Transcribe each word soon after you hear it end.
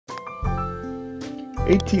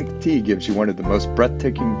18th tee gives you one of the most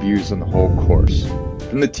breathtaking views on the whole course.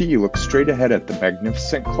 From the tee, you look straight ahead at the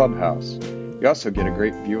magnificent clubhouse. You also get a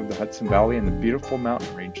great view of the Hudson Valley and the beautiful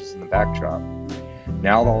mountain ranges in the backdrop.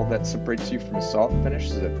 Now all that separates you from the soft finish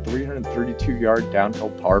is a 332-yard downhill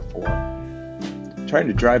par 4. Trying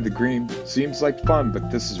to drive the green seems like fun,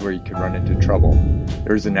 but this is where you can run into trouble.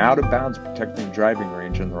 There is an out-of-bounds protecting driving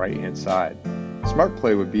range on the right-hand side. Smart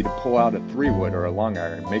play would be to pull out a 3-wood or a long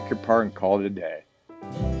iron, make your par and call it a day.